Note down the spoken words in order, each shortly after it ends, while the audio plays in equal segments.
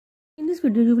this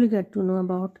video, you will get to know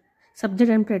about subject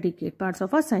and predicate parts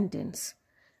of a sentence.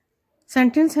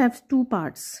 Sentence has two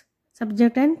parts,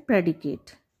 subject and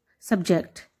predicate.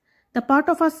 Subject, the part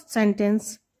of a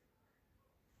sentence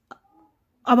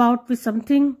about which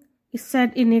something is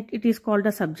said in it, it is called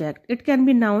a subject. It can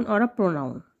be noun or a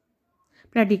pronoun.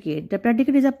 Predicate, the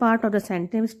predicate is a part of the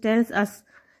sentence which tells us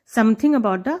something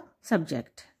about the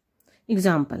subject.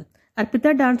 Example,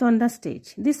 Arpita danced on the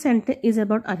stage. This sentence is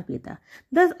about Arpita.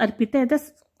 Thus, Arpita is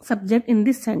the subject in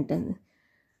this sentence.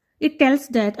 It tells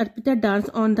that Arpita danced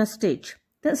on the stage.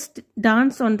 The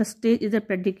dance on the stage is a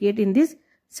predicate in this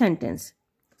sentence.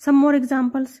 Some more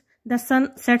examples. The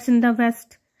sun sets in the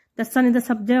west. The sun is the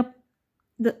subject.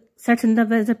 The sets in the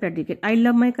west is a predicate. I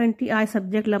love my country. I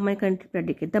subject, love my country,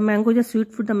 predicate. The mango is a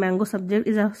sweet fruit. The mango subject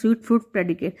is a sweet fruit,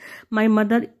 predicate. My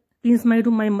mother cleans my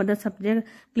room. My mother subject,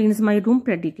 cleans my room,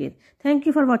 predicate. Thank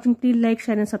you for watching. Please like,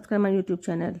 share and subscribe my YouTube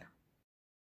channel.